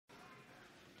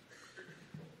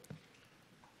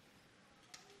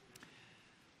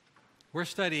We're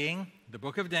studying the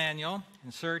book of Daniel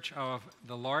in search of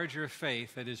the larger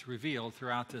faith that is revealed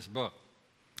throughout this book.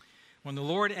 When the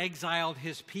Lord exiled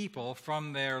his people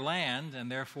from their land and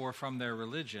therefore from their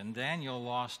religion, Daniel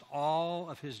lost all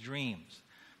of his dreams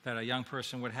that a young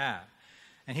person would have.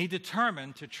 And he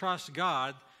determined to trust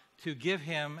God to give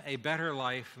him a better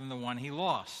life than the one he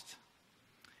lost.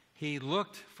 He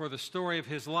looked for the story of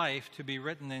his life to be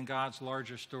written in God's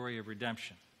larger story of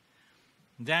redemption.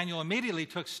 Daniel immediately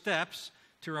took steps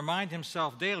to remind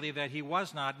himself daily that he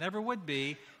was not, never would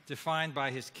be, defined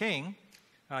by his king.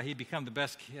 He'd become the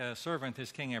best servant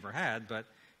his king ever had, but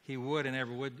he would and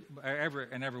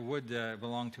ever would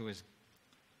belong to his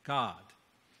God.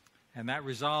 And that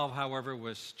resolve, however,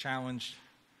 was challenged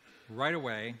right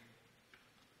away.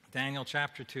 Daniel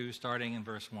chapter 2, starting in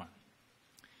verse 1.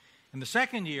 In the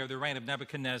second year of the reign of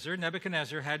Nebuchadnezzar,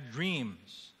 Nebuchadnezzar had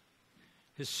dreams.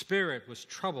 His spirit was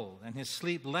troubled, and his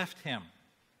sleep left him.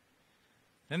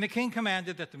 Then the king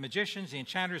commanded that the magicians, the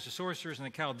enchanters, the sorcerers, and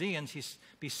the Chaldeans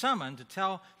be summoned to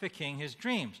tell the king his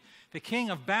dreams. The king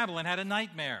of Babylon had a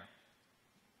nightmare,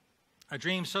 a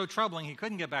dream so troubling he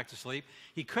couldn't get back to sleep.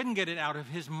 He couldn't get it out of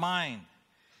his mind.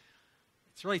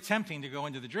 It's really tempting to go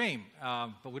into the dream,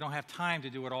 but we don't have time to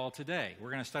do it all today.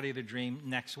 We're going to study the dream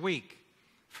next week.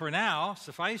 For now,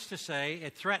 suffice to say,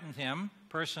 it threatened him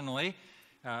personally.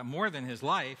 More than his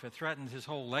life, it threatened his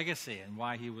whole legacy and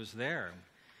why he was there.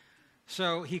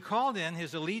 So he called in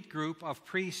his elite group of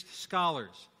priest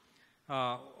scholars.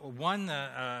 One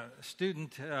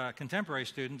contemporary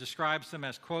student, describes them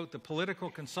as, quote, the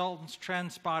political consultants,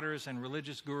 trend spotters, and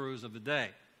religious gurus of the day.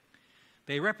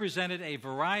 They represented a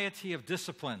variety of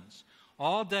disciplines,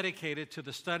 all dedicated to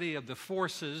the study of the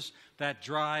forces that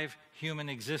drive human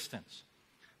existence.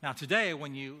 Now today,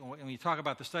 when you talk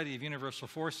about the study of universal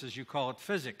forces, you call it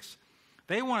physics.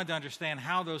 They wanted to understand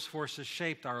how those forces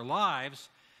shaped our lives,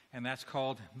 and that's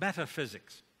called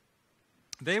metaphysics.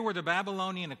 They were the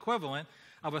Babylonian equivalent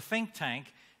of a think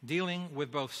tank dealing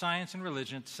with both science and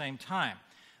religion at the same time.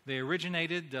 They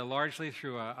originated largely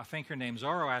through a thinker named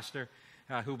Zoroaster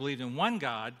who believed in one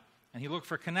God, and he looked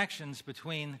for connections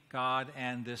between God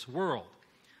and this world.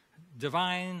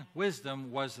 Divine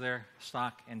wisdom was their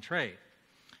stock in trade.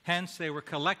 Hence, they were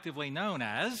collectively known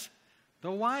as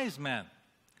the wise men,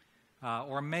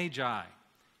 or magi.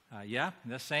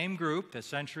 The same group that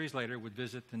centuries later would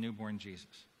visit the newborn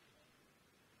Jesus.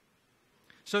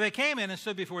 So they came in and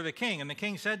stood before the king, and the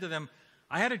king said to them,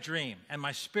 I had a dream, and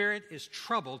my spirit is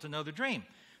troubled to know the dream.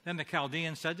 Then the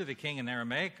Chaldeans said to the king in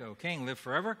Aramaic, O king, live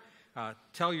forever.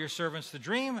 Tell your servants the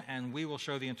dream, and we will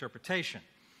show the interpretation.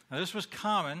 Now, this was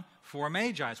common for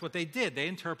magi. It's what they did. They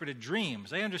interpreted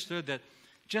dreams. They understood that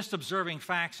just observing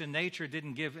facts in nature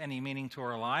didn't give any meaning to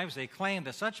our lives. They claimed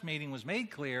that such meaning was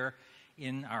made clear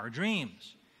in our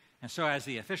dreams. And so as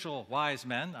the official wise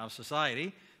men of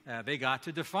society, they got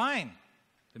to define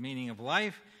the meaning of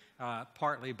life,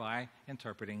 partly by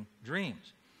interpreting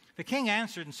dreams. The king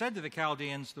answered and said to the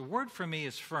Chaldeans, the word for me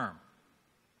is firm.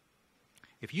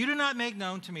 If you do not make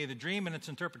known to me the dream and its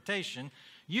interpretation,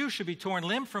 you shall be torn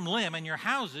limb from limb, and your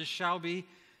houses shall be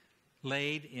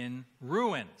laid in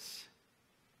ruins.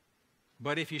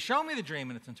 But if you show me the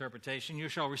dream and its interpretation, you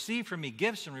shall receive from me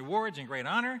gifts and rewards and great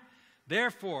honor.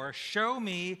 Therefore, show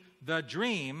me the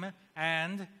dream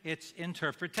and its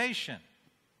interpretation.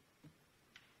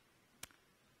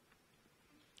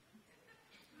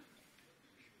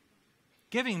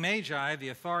 Giving magi the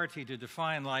authority to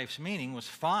define life's meaning was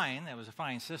fine. It was a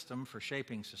fine system for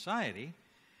shaping society.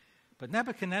 But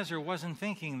Nebuchadnezzar wasn't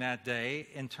thinking that day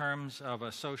in terms of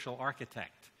a social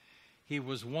architect. He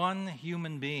was one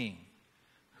human being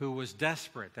who was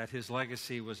desperate that his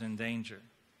legacy was in danger.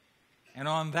 And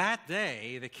on that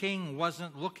day, the king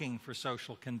wasn't looking for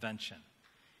social convention.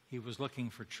 He was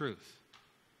looking for truth.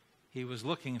 He was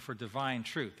looking for divine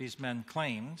truth. These men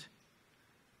claimed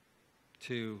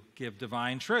to give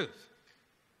divine truth.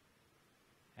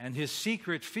 And his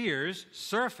secret fears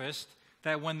surfaced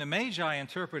that when the Magi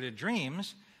interpreted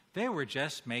dreams, they were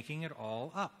just making it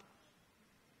all up.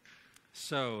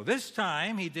 So this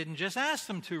time, he didn't just ask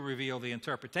them to reveal the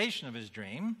interpretation of his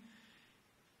dream.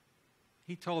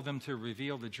 He told them to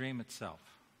reveal the dream itself.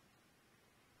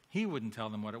 He wouldn't tell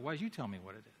them what it was. You tell me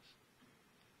what it is.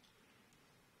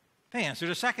 They answered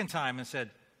a second time and said,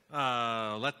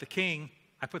 let the king,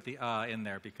 I put the in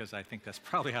there because I think that's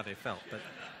probably how they felt, but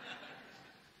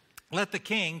let the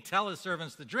king tell his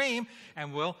servants the dream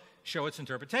and we'll show its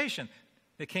interpretation.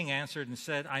 The king answered and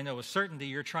said, I know with certainty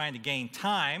you're trying to gain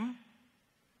time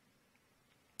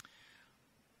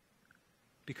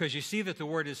because you see that the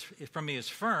word from me is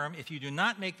firm. If you do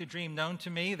not make the dream known to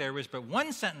me, there is but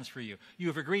one sentence for you. You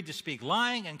have agreed to speak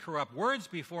lying and corrupt words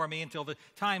before me until the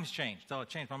times change, until I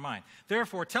change my mind.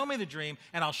 Therefore, tell me the dream,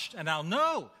 and I'll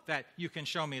know that you can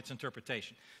show me its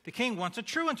interpretation. The king wants a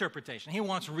true interpretation. He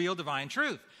wants real divine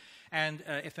truth. And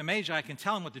if the Magi can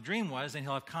tell him what the dream was, then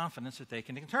he'll have confidence that they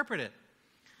can interpret it.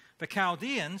 The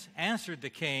Chaldeans answered the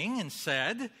king and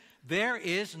said, there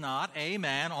is not a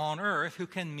man on earth who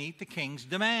can meet the king's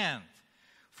demand.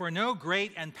 For no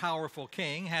great and powerful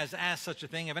king has asked such a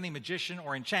thing of any magician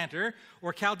or enchanter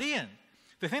or Chaldean.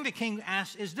 The thing the king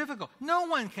asks is difficult. No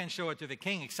one can show it to the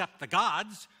king except the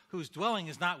gods, whose dwelling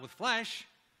is not with flesh.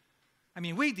 I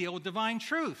mean, we deal with divine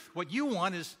truth. What you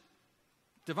want is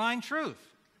divine truth.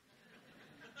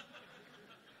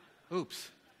 Oops.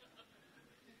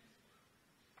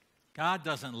 God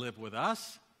doesn't live with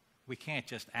us. We can't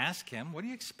just ask him. What do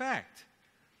you expect?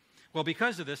 Well,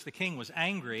 because of this, the king was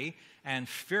angry and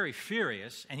very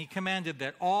furious, and he commanded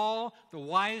that all the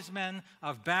wise men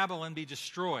of Babylon be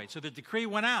destroyed. So the decree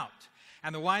went out,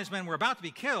 and the wise men were about to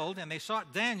be killed, and they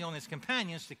sought Daniel and his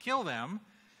companions to kill them.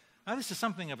 Now, this is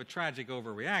something of a tragic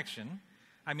overreaction.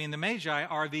 I mean, the Magi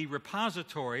are the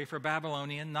repository for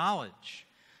Babylonian knowledge.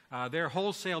 Their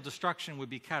wholesale destruction would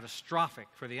be catastrophic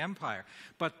for the empire.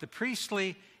 But the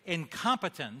priestly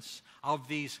incompetence of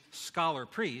these scholar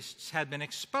priests had been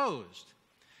exposed.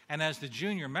 And as the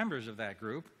junior members of that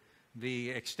group, the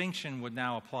extinction would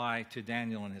now apply to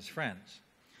Daniel and his friends.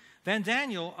 Then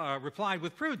Daniel replied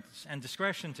with prudence and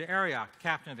discretion to Arioch, the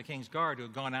captain of the king's guard, who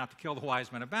had gone out to kill the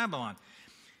wise men of Babylon.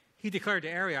 He declared to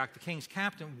Arioch, the king's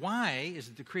captain, why is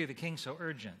the decree of the king so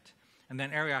urgent? And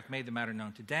then Arioch made the matter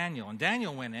known to Daniel. And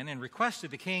Daniel went in and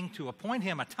requested the king to appoint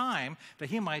him a time that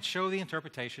he might show the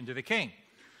interpretation to the king.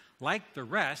 Like the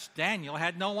rest, Daniel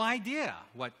had no idea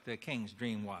what the king's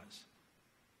dream was.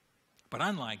 But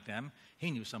unlike them,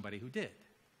 he knew somebody who did.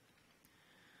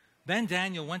 Then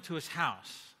Daniel went to his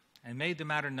house and made the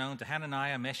matter known to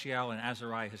Hananiah, Mishael, and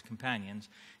Azariah, his companions,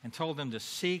 and told them to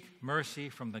seek mercy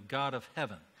from the God of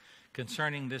heaven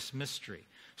concerning this mystery,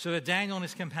 so that Daniel and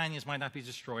his companions might not be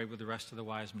destroyed with the rest of the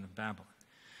wise men of Babylon.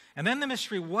 And then the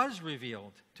mystery was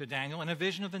revealed to Daniel in a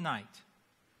vision of the night.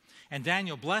 And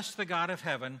Daniel blessed the God of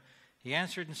heaven. He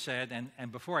answered and said,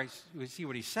 and before we see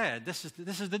what he said, this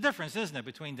is the difference, isn't it,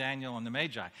 between Daniel and the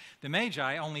Magi. The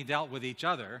Magi only dealt with each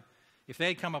other. If they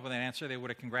had come up with an answer, they would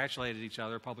have congratulated each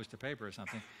other, published a paper or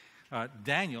something.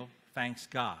 Daniel thanks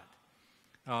God.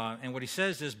 And what he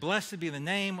says is, blessed be the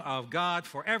name of God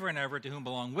forever and ever, to whom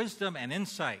belong wisdom and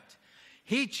insight.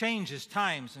 He changes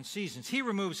times and seasons. He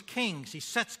removes kings. He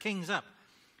sets kings up.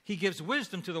 He gives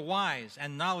wisdom to the wise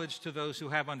and knowledge to those who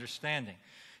have understanding.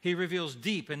 He reveals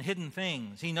deep and hidden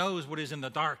things. He knows what is in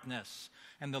the darkness,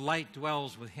 and the light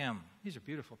dwells with him. These are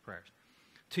beautiful prayers.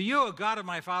 To you, O God of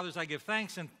my fathers, I give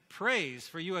thanks and praise,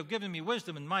 for you have given me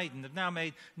wisdom and might, and have now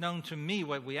made known to me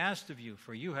what we asked of you,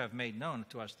 for you have made known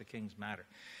to us the king's matter.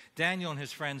 Daniel and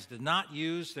his friends did not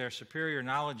use their superior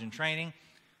knowledge and training,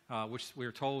 which we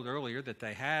were told earlier that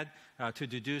they had, to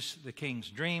deduce the king's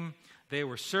dream. They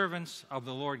were servants of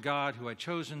the Lord God, who had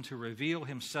chosen to reveal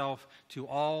himself to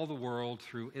all the world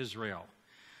through Israel.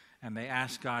 And they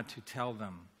asked God to tell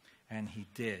them, and he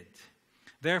did.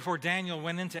 Therefore Daniel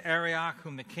went into Arioch,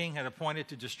 whom the king had appointed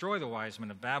to destroy the wise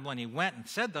men of Babylon. He went and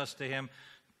said thus to him,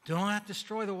 do not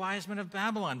destroy the wise men of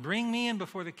Babylon. Bring me in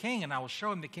before the king, and I will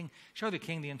show the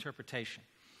king the interpretation.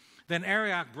 Then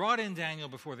Arioch brought in Daniel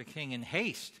before the king in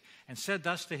haste, and said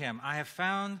thus to him, I have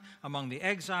found among the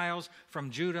exiles from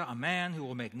Judah a man who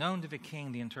will make known to the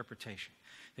king the interpretation.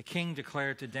 The king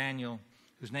declared to Daniel,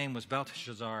 whose name was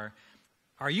Belteshazzar,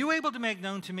 are you able to make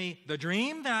known to me the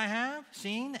dream that I have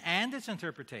seen and its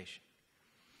interpretation?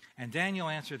 And Daniel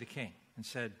answered the king and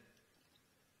said,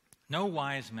 no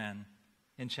wise men,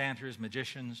 enchanters,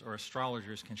 magicians, or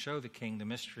astrologers can show the king the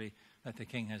mystery that the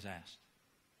king has asked.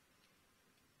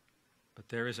 But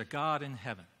there is a God in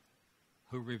heaven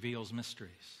who reveals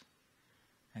mysteries.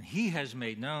 And he has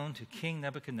made known to King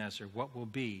Nebuchadnezzar what will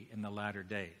be in the latter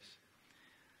days.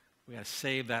 We have to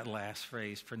save that last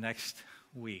phrase for next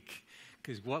week,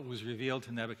 because what was revealed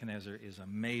to Nebuchadnezzar is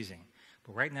amazing.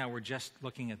 But right now we're just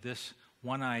looking at this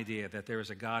one idea, that there is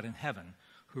a God in heaven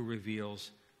who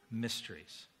reveals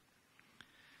mysteries.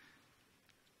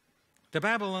 The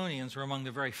Babylonians were among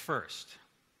the very first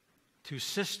to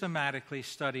systematically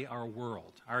study our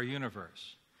world, our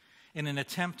universe, in an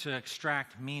attempt to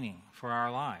extract meaning for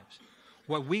our lives.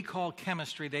 What we call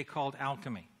chemistry, they called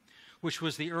alchemy, which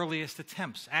was the earliest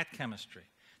attempts at chemistry,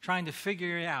 trying to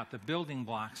figure out the building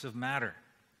blocks of matter.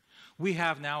 We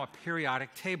have now a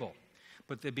periodic table,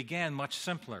 but they began much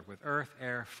simpler with earth,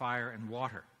 air, fire, and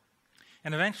water.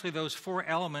 And eventually those 4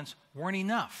 elements weren't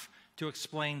enough to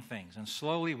explain things, and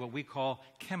slowly what we call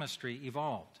chemistry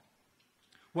evolved.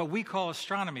 What we call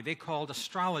astronomy, they called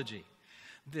astrology.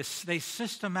 They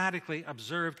systematically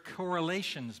observed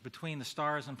correlations between the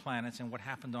stars and planets and what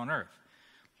happened on Earth,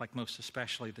 like most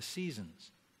especially the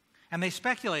seasons. And they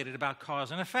speculated about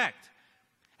cause and effect.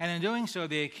 And in doing so,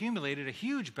 they accumulated a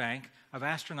huge bank of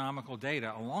astronomical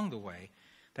data along the way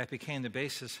that became the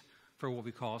basis for what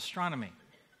we call astronomy.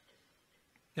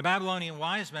 The Babylonian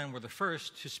wise men were the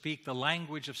first to speak the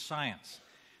language of science,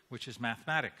 which is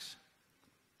mathematics.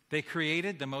 They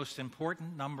created the most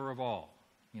important number of all.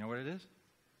 You know what it is?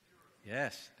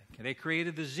 Yes, they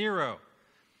created the zero.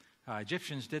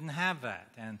 Egyptians didn't have that,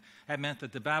 and that meant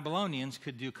that the Babylonians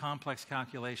could do complex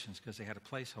calculations because they had a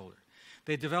placeholder.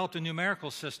 They developed a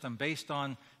numerical system based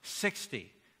on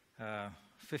 60,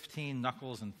 15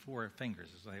 knuckles and 4 fingers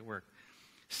is the way it worked.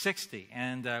 60,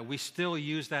 and we still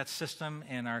use that system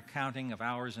in our counting of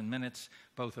hours and minutes,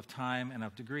 both of time and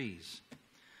of degrees.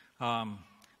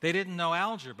 They didn't know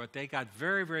algebra, but they got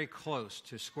very, very close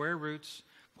to square roots,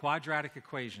 quadratic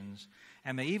equations,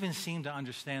 and they even seemed to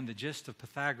understand the gist of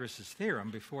Pythagoras'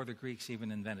 theorem before the Greeks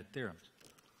even invented theorems.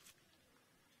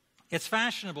 It's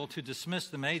fashionable to dismiss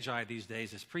the Magi these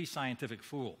days as pre-scientific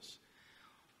fools.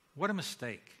 What a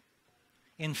mistake.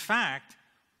 In fact,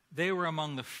 they were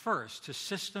among the first to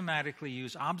systematically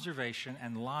use observation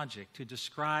and logic to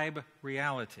describe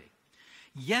reality.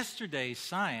 Yesterday's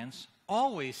science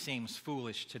always seems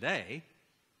foolish today.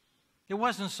 It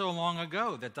wasn't so long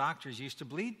ago that doctors used to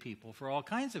bleed people for all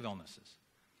kinds of illnesses.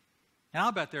 And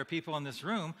I'll bet there are people in this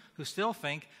room who still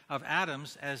think of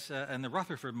atoms as in the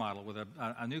Rutherford model, with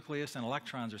a nucleus and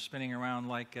electrons are spinning around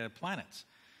like planets.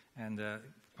 And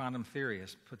quantum theory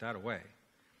has put that away.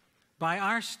 By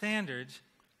our standards,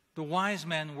 the wise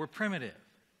men were primitive.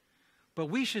 But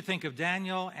we should think of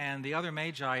Daniel and the other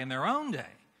Magi in their own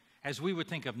day, as we would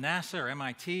think of NASA or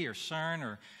MIT or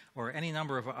CERN or any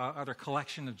number of other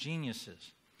collection of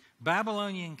geniuses.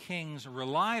 Babylonian kings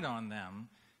relied on them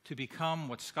to become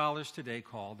what scholars today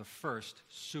call the first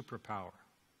superpower.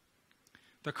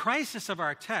 The crisis of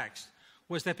our text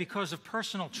was that because of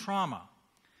personal trauma,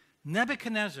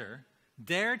 Nebuchadnezzar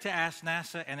dared to ask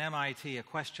NASA and MIT a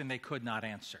question they could not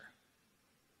answer.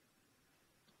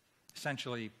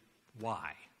 Essentially,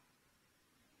 why?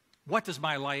 What does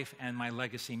my life and my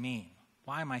legacy mean?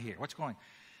 Why am I here? What's going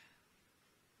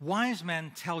on? Wise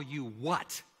men tell you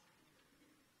what.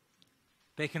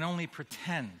 They can only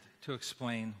pretend to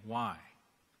explain why.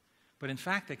 But in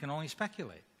fact, they can only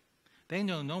speculate. They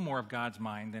know no more of God's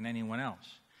mind than anyone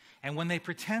else. And when they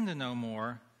pretend to know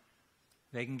more,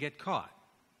 they can get caught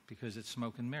because it's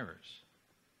smoke and mirrors.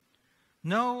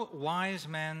 No wise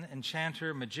man,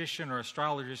 enchanter, magician, or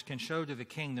astrologers can show to the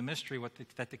king the mystery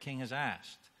that the king has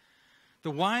asked.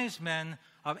 The wise men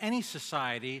of any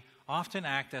society often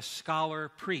act as scholar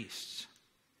priests.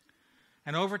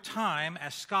 And over time,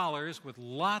 as scholars with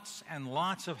lots and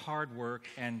lots of hard work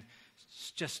and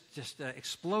just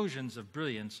explosions of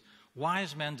brilliance,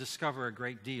 wise men discover a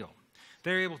great deal.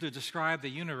 They're able to describe the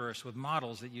universe with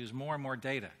models that use more and more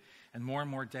data and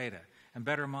more data and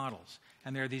better models.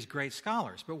 And they're these great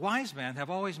scholars. But wise men have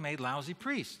always made lousy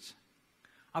priests.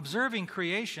 Observing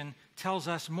creation tells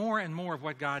us more and more of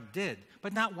what God did,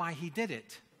 but not why he did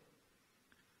it.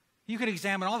 You could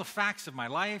examine all the facts of my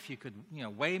life, you could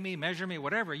weigh me, measure me,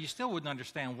 whatever, you still wouldn't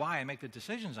understand why I make the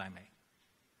decisions I make.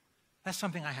 That's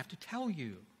something I have to tell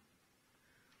you.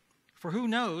 For who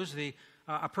knows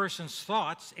a person's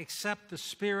thoughts except the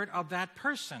spirit of that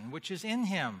person, which is in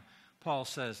him, Paul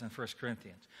says in 1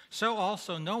 Corinthians. So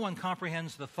also no one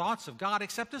comprehends the thoughts of God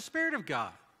except the Spirit of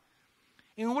God.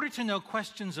 In order to know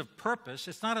questions of purpose,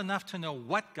 it's not enough to know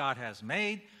what God has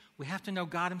made. We have to know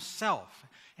God himself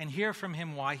and hear from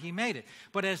him why he made it.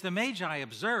 But as the Magi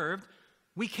observed,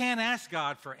 we can't ask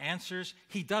God for answers.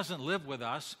 He doesn't live with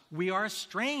us. We are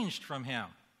estranged from him.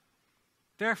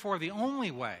 Therefore, the only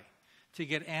way to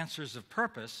get answers of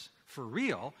purpose for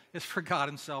real is for God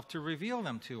himself to reveal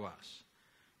them to us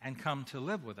and come to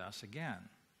live with us again.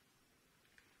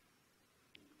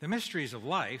 The mysteries of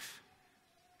life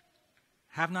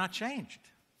have not changed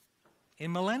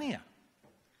in millennia.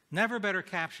 Never better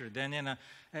captured than in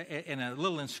a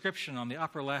little inscription on the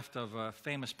upper left of a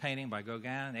famous painting by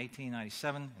Gauguin in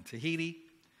 1897 in Tahiti.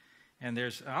 And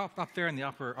there's up there in the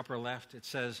upper left, it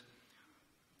says,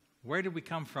 "Where did we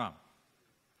come from?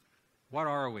 What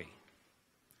are we?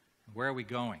 Where are we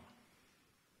going?"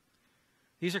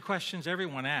 These are questions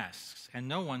everyone asks, and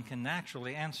no one can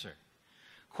naturally answer.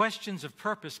 Questions of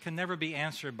purpose can never be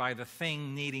answered by the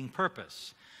thing needing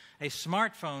purpose. a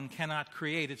smartphone cannot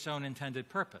create its own intended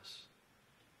purpose.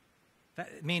 The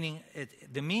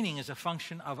meaning is a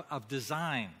function of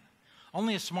design.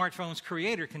 Only a smartphone's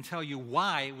creator can tell you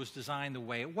why it was designed the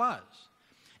way it was.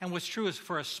 And what's true is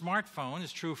for a smartphone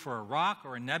is true for a rock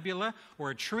or a nebula or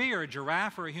a tree or a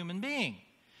giraffe or a human being.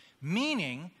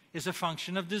 Meaning is a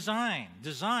function of design.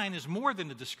 Design is more than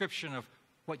a description of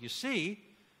what you see.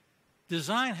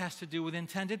 Design has to do with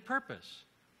intended purpose.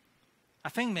 A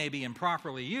thing may be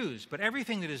improperly used, but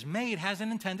everything that is made has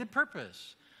an intended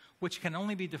purpose, which can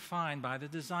only be defined by the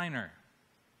designer.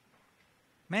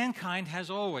 Mankind has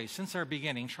always, since our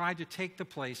beginning, tried to take the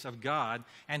place of God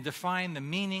and define the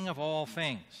meaning of all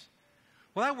things.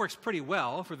 Well, that works pretty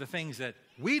well for the things that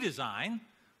we design,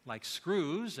 like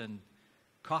screws and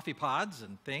coffee pods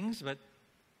and things, but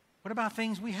what about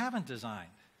things we haven't designed,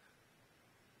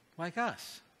 like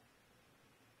us?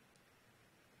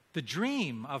 The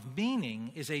dream of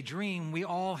meaning is a dream we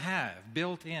all have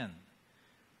built in.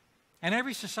 And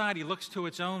every society looks to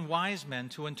its own wise men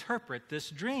to interpret this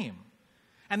dream.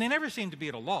 And they never seem to be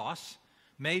at a loss.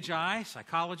 Magi,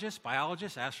 psychologists,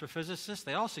 biologists, astrophysicists,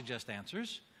 they all suggest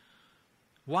answers.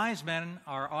 Wise men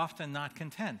are often not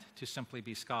content to simply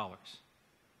be scholars,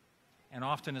 and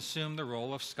often assume the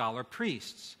role of scholar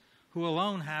priests, who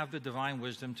alone have the divine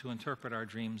wisdom to interpret our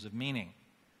dreams of meaning.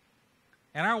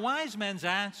 And our wise men's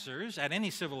answers at any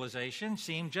civilization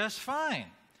seem just fine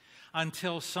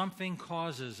until something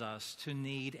causes us to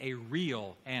need a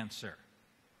real answer.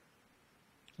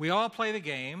 We all play the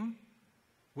game.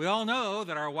 We all know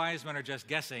that our wise men are just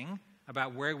guessing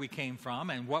about where we came from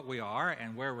and what we are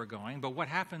and where we're going. But what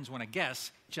happens when a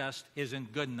guess just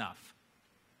isn't good enough?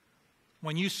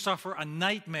 When you suffer a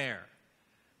nightmare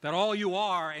that all you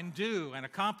are and do and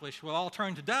accomplish will all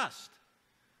turn to dust.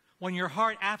 When your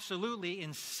heart absolutely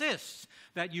insists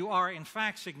that you are in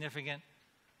fact significant,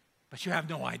 but you have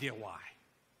no idea why.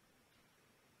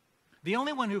 The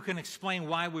only one who can explain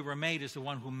why we were made is the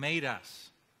one who made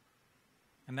us,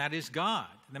 and that is God.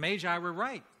 The Magi were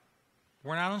right.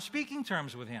 We're not on speaking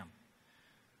terms with him.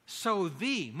 So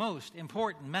the most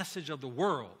important message of the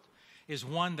world is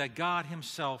one that God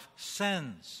himself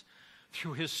sends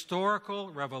through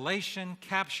historical revelation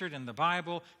captured in the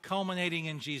Bible, culminating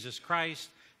in Jesus Christ,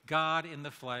 God in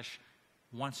the flesh,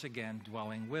 once again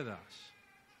dwelling with us.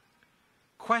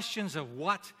 Questions of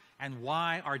what and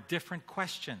why are different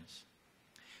questions,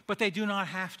 but they do not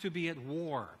have to be at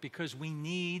war because we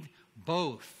need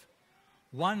both.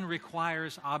 One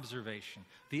requires observation,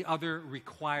 the other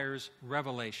requires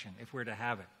revelation if we're to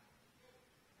have it.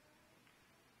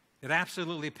 It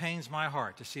absolutely pains my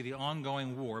heart to see the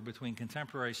ongoing war between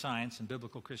contemporary science and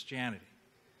biblical Christianity.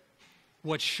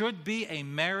 What should be a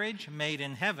marriage made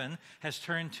in heaven has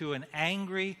turned to an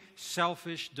angry,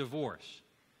 selfish divorce.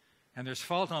 And there's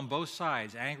fault on both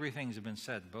sides. Angry things have been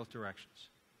said in both directions.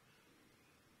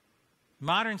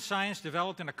 Modern science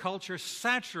developed in a culture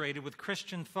saturated with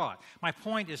Christian thought. My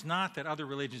point is not that other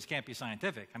religions can't be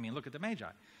scientific. I mean, look at the Magi.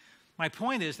 My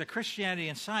point is that Christianity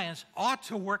and science ought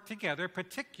to work together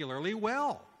particularly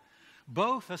well.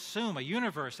 Both assume a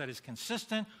universe that is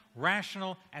consistent,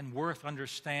 rational, and worth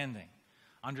understanding.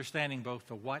 Understanding both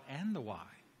the what and the why.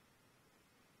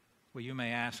 Well, you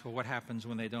may ask, well, what happens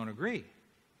when they don't agree?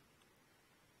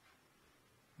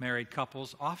 Married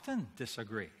couples often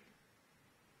disagree.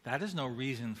 That is no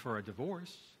reason for a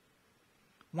divorce.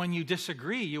 When you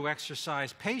disagree, you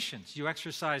exercise patience, you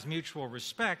exercise mutual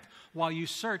respect while you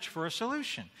search for a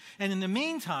solution. And in the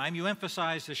meantime, you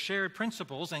emphasize the shared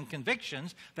principles and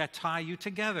convictions that tie you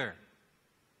together.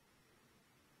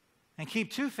 And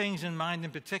keep two things in mind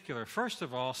in particular. First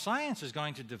of all, science is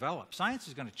going to develop. Science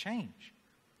is going to change.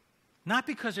 Not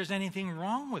because there's anything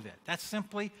wrong with it. That's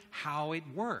simply how it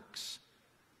works.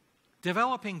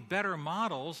 Developing better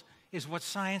models is what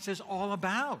science is all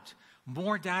about.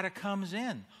 More data comes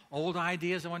in. Old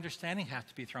ideas of understanding have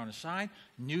to be thrown aside.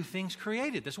 New things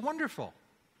created. That's wonderful.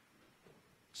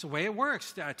 It's the way it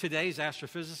works. Today's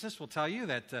astrophysicists will tell you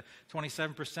that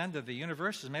 27% of the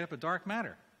universe is made up of dark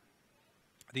matter.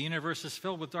 The universe is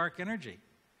filled with dark energy.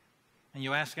 And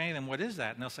you ask any of them, what is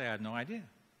that? And they'll say, I have no idea.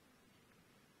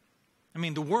 I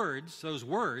mean, the words, those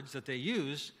words that they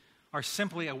use, are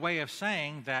simply a way of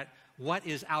saying that what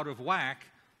is out of whack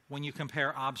when you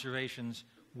compare observations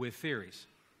with theories.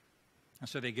 And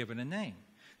so they give it a name.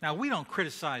 Now, we don't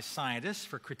criticize scientists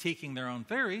for critiquing their own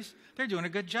theories. They're doing a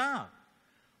good job.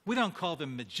 We don't call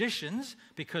them magicians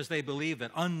because they believe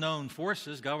that unknown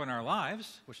forces govern our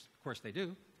lives, which of course they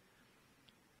do.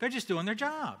 They're just doing their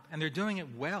job, and they're doing it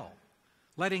well,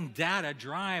 letting data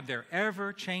drive their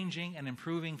ever-changing and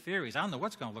improving theories. I don't know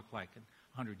what's going to look like in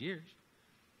 100 years.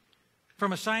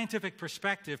 From a scientific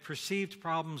perspective, perceived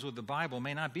problems with the Bible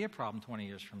may not be a problem 20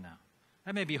 years from now.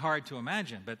 That may be hard to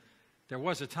imagine, but there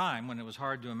was a time when it was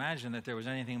hard to imagine that there was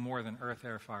anything more than earth,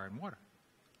 air, fire, and water.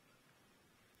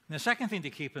 And the second thing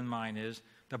to keep in mind is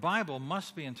the Bible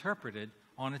must be interpreted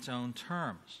on its own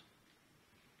terms.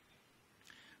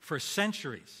 For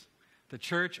centuries, the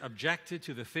church objected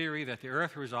to the theory that the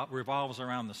earth revolves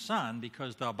around the sun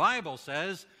because the Bible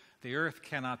says the earth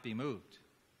cannot be moved.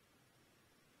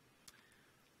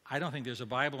 I don't think there's a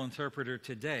Bible interpreter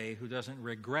today who doesn't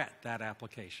regret that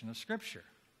application of Scripture.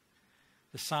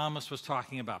 The psalmist was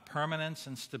talking about permanence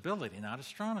and stability, not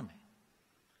astronomy.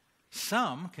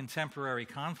 Some contemporary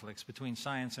conflicts between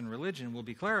science and religion will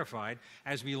be clarified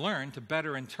as we learn to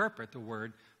better interpret the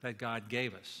word that God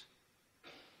gave us.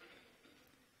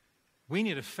 We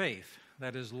need a faith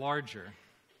that is larger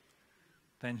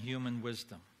than human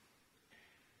wisdom.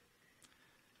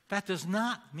 That does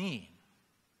not mean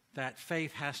that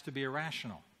faith has to be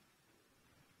irrational.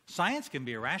 Science can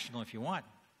be irrational if you want.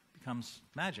 It becomes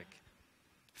magic.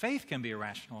 Faith can be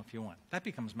irrational if you want. That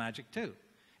becomes magic too.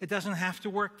 It doesn't have to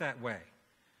work that way.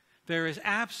 There is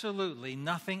absolutely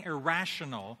nothing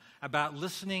irrational about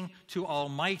listening to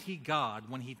Almighty God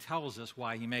when He tells us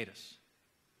why He made us.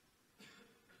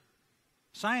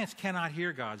 Science cannot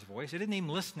hear God's voice. It isn't even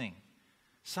listening.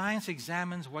 Science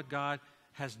examines what God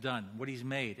has done, what He's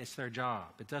made. It's their job.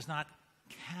 It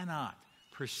cannot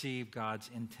perceive God's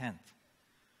intent.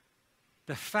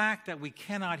 The fact that we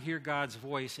cannot hear God's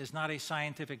voice is not a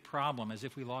scientific problem, as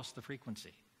if we lost the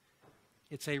frequency.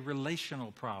 It's a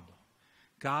relational problem.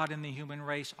 God and the human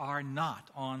race are not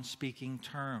on speaking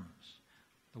terms.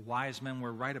 The wise men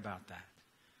were right about that.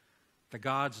 The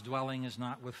God's dwelling is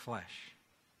not with flesh.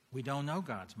 We don't know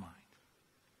God's mind.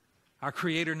 Our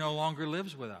Creator no longer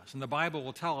lives with us. And the Bible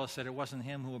will tell us that it wasn't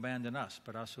Him who abandoned us,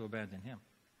 but us who abandoned Him.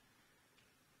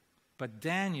 But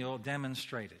Daniel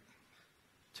demonstrated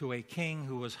to a king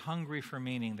who was hungry for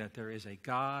meaning that there is a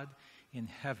God in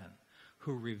heaven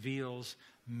who reveals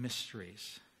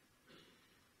mysteries.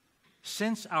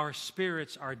 Since our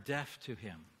spirits are deaf to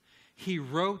Him, He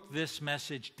wrote this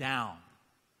message down.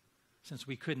 Since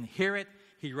we couldn't hear it,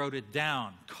 He wrote it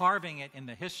down, carving it in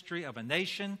the history of a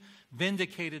nation,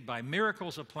 vindicated by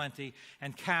miracles of plenty,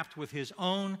 and capped with His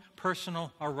own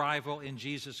personal arrival in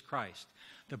Jesus Christ.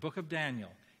 The book of Daniel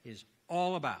is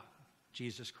all about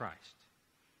Jesus Christ.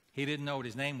 He didn't know what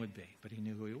His name would be, but He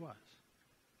knew who He was.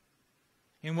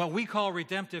 In what we call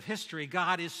redemptive history,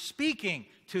 God is speaking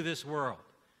to this world.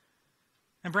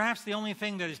 And perhaps the only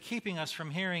thing that is keeping us from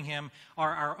hearing Him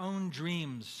are our own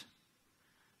dreams.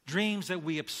 Dreams that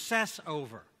we obsess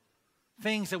over.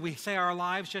 Things that we say our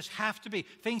lives just have to be.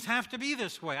 Things have to be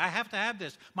this way. I have to have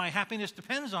this. My happiness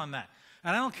depends on that.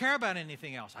 And I don't care about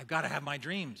anything else. I've got to have my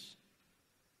dreams.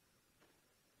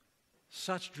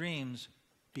 Such dreams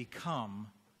become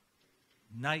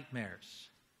nightmares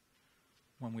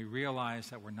when we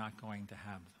realize that we're not going to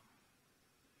have them.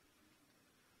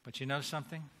 But you know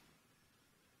something?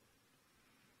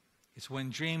 It's when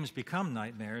dreams become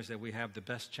nightmares that we have the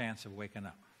best chance of waking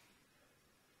up.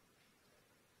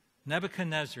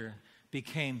 Nebuchadnezzar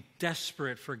became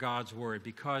desperate for God's word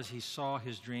because he saw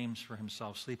his dreams for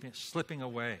himself slipping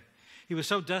away. He was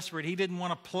so desperate he didn't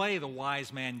want to play the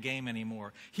wise man game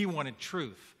anymore. He wanted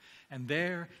truth. And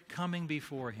there, coming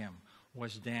before him,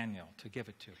 was Daniel to give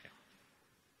it to him.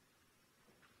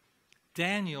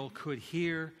 Daniel could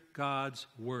hear God's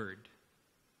word,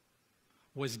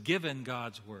 was given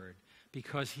God's word,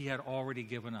 because he had already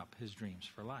given up his dreams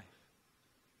for life.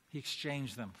 He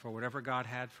exchanged them for whatever God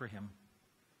had for him,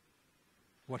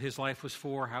 what his life was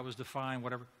for, how it was defined,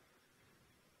 whatever.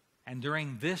 And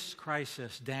during this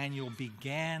crisis, Daniel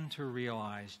began to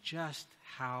realize just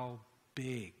how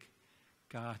big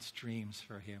God's dreams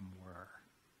for him were.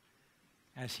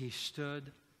 As he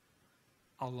stood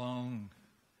alone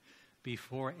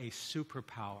before a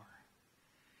superpower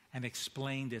and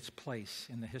explained its place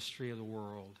in the history of the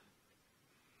world,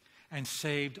 and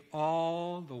saved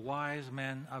all the wise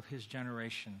men of his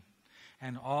generation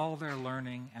and all their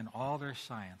learning and all their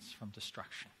science from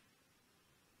destruction.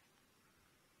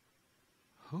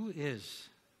 Who is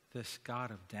this God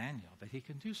of Daniel that he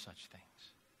can do such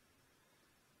things?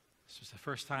 This was the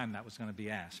first time that was going to be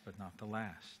asked, but not the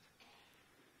last.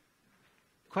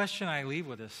 The question I leave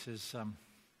with us is,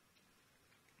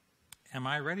 am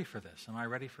I ready for this? Am I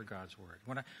ready for God's word?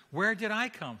 Where did I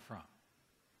come from?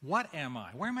 What am I?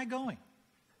 Where am I going?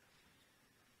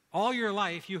 All your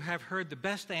life, you have heard the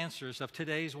best answers of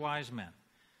today's wise men.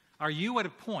 Are you at a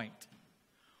point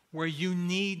where you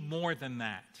need more than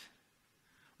that?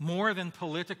 more than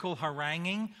political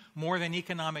haranguing, more than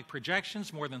economic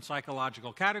projections, more than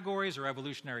psychological categories or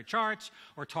evolutionary charts,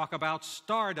 or talk about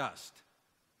stardust.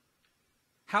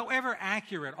 However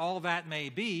accurate all that may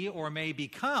be or may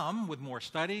become with more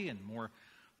study and more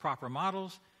proper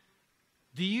models,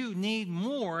 do you need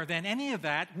more than any of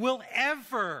that will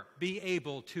ever be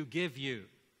able to give you?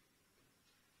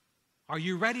 Are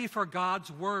you ready for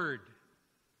God's Word?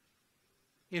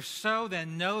 If so,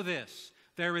 then know this.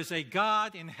 There is a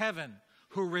God in heaven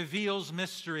who reveals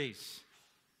mysteries.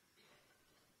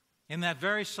 In that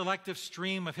very selective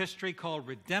stream of history called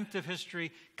redemptive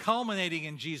history, culminating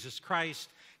in Jesus Christ,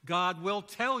 God will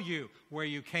tell you where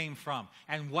you came from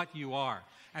and what you are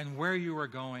and where you are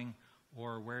going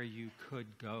or where you could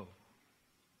go.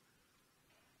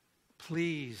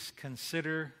 Please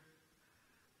consider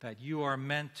that you are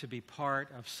meant to be part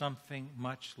of something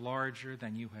much larger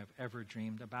than you have ever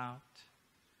dreamed about.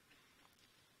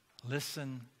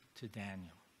 Listen to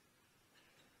Daniel.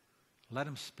 Let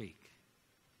him speak.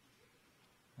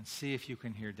 And see if you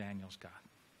can hear Daniel's God.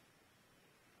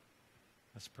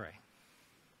 Let's pray.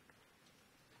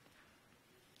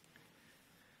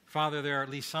 Father, there are at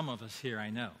least some of us here, I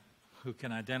know, who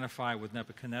can identify with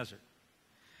Nebuchadnezzar.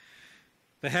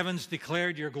 The heavens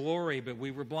declared your glory, but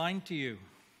we were blind to you.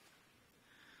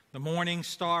 The morning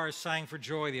stars sang for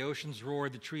joy, the oceans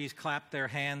roared, the trees clapped their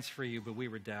hands for you, but we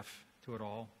were deaf to it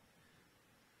all.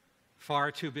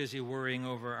 Far too busy worrying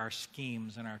over our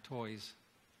schemes and our toys.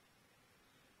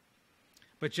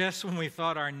 But just when we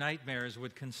thought our nightmares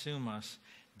would consume us,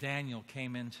 Daniel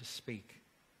came in to speak.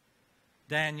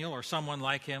 Daniel, or someone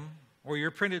like him, or your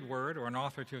printed word, or an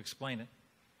author to explain it.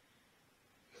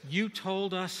 You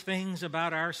told us things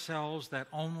about ourselves that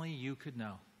only you could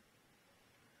know.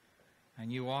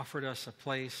 And you offered us a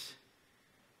place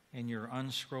in your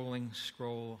unscrolling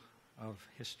scroll of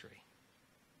history.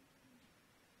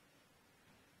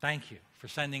 Thank you for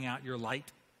sending out your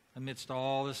light amidst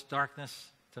all this darkness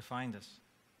to find us.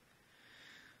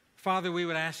 Father, we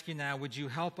would ask you now, would you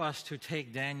help us to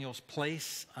take Daniel's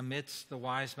place amidst the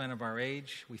wise men of our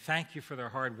age? We thank you for their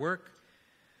hard work,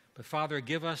 but Father,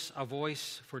 give us a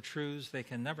voice for truths they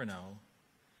can never know,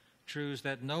 truths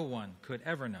that no one could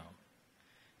ever know,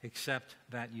 except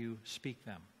that you speak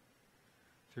them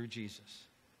through Jesus.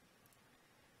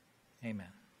 Amen.